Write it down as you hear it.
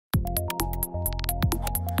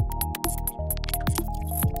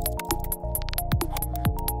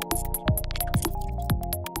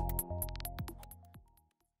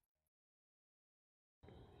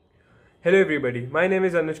Hello everybody, my name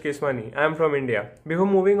is Anuj. I am from India. Before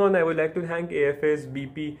moving on, I would like to thank AFS,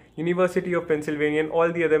 BP, University of Pennsylvania and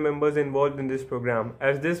all the other members involved in this program,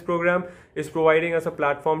 as this program is providing us a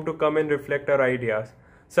platform to come and reflect our ideas.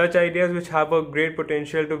 Such ideas which have a great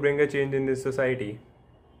potential to bring a change in this society.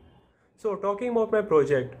 So talking about my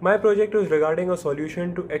project is regarding a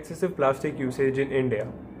solution to excessive plastic usage in India.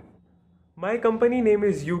 My company name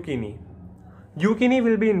is YUCINI. YUCINI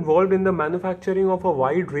will be involved in the manufacturing of a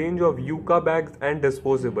wide range of yucca bags and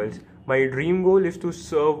disposables. My dream goal is to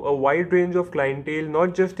serve a wide range of clientele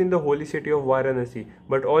not just in the holy city of Varanasi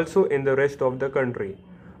but also in the rest of the country.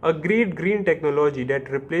 A great green technology that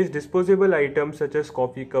replaces disposable items such as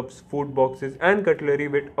coffee cups, food boxes and cutlery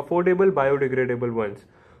with affordable biodegradable ones.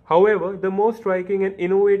 However, the most striking and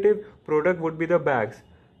innovative product would be the bags.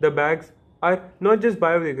 The bags are not just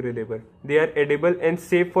biodegradable, they are edible and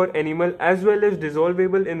safe for animal as well as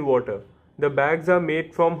dissolvable in water. The bags are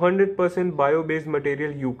made from 100% bio-based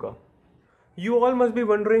material yucca. You all must be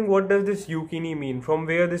wondering what does this YUCINI mean, from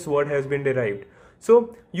where this word has been derived.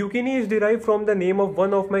 So, YUCINI is derived from the name of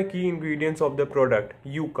one of my key ingredients of the product,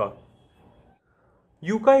 yucca.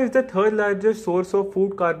 Yucca is the third largest source of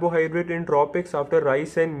food carbohydrate in tropics after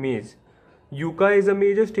rice and maize. Yucca is a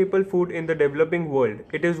major staple food in the developing world.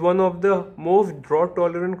 It is one of the most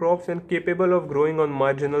drought-tolerant crops and capable of growing on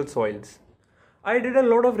marginal soils. I did a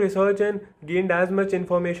lot of research and gained as much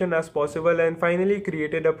information as possible and finally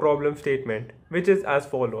created a problem statement, which is as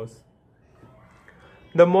follows.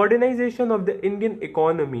 The modernization of the Indian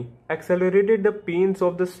economy accelerated the pains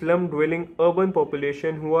of the slum-dwelling urban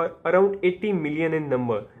population who are around 80 million in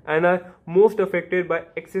number and are most affected by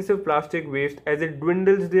excessive plastic waste as it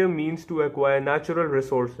dwindles their means to acquire natural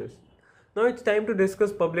resources. Now it's time to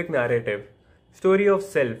discuss public narrative. Story of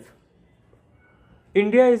self.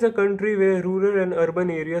 India is a country where rural and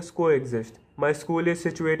urban areas coexist. My school is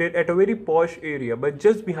situated at a very posh area, but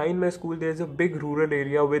just behind my school there is a big rural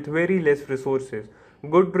area with very less resources.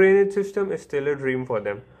 Good drainage system is still a dream for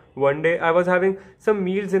them. One day I was having some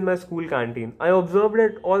meals in my school canteen. I observed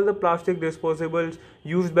that all the plastic disposables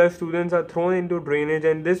used by students are thrown into drainage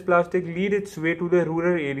and this plastic leads its way to the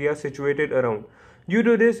rural area situated around. Due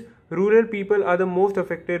to this, rural people are the most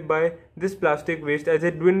affected by this plastic waste as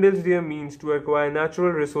it dwindles their means to acquire natural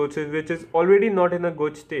resources which is already not in a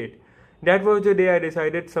good state. That was the day I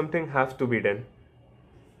decided something has to be done.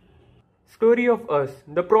 Story of us.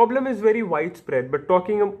 The problem is very widespread, but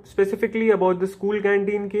talking specifically about the school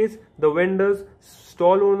canteen case, the vendors,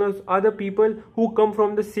 stall owners are the people who come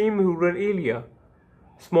from the same rural area.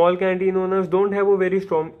 Small canteen owners don't have a very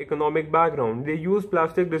strong economic background. They use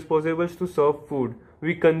plastic disposables to serve food.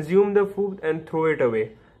 We consume the food and throw it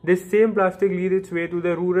away. This same plastic leads its way to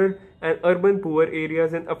the rural and urban poor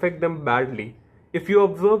areas and affect them badly. If you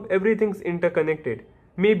observe, everything's interconnected.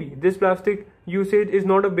 Maybe this plastic usage is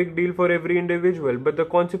not a big deal for every individual, but the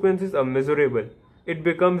consequences are miserable. It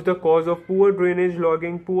becomes the cause of poor drainage,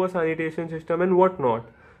 logging, poor sanitation system and whatnot.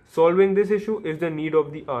 Solving this issue is the need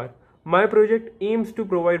of the hour. My project aims to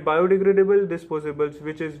provide biodegradable disposables,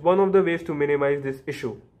 which is one of the ways to minimize this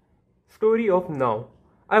issue. Story of now.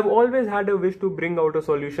 I've always had a wish to bring out a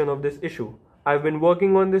solution of this issue. I've been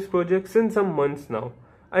working on this project since some months now.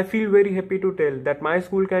 I feel very happy to tell that my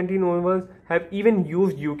school canteen owners have even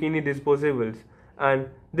used YUCINI disposables, and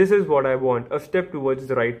this is what I want, a step towards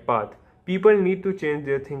the right path. People need to change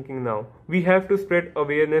their thinking now. We have to spread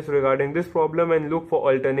awareness regarding this problem and look for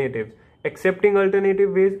alternatives. Accepting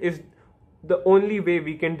alternative ways is the only way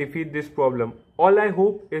we can defeat this problem. All I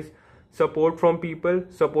hope is support from people,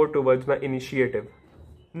 support towards my initiative.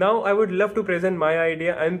 Now I would love to present my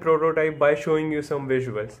idea and prototype by showing you some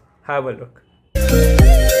visuals. Have a look.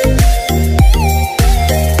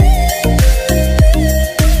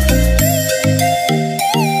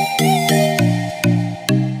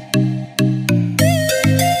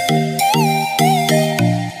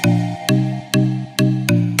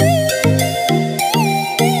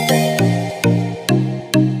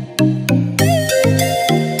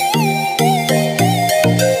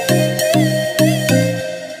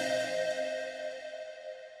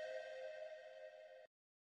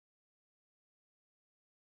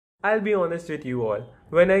 I'll be honest with you all.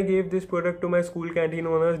 When I gave this product to my school canteen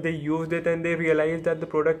owners, they used it and they realized that the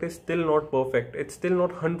product is still not perfect. It's still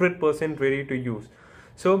not 100% ready to use.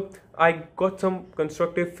 So I got some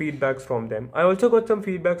constructive feedbacks from them. I also got some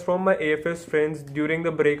feedbacks from my AFS friends during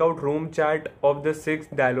the breakout room chat of the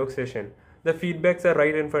 6th dialogue session. The feedbacks are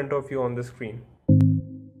right in front of you on the screen.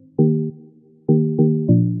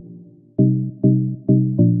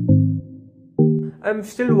 I'm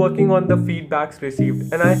still working on the feedbacks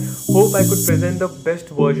received, and I hope I could present the best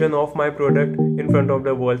version of my product in front of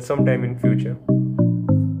the world sometime in future.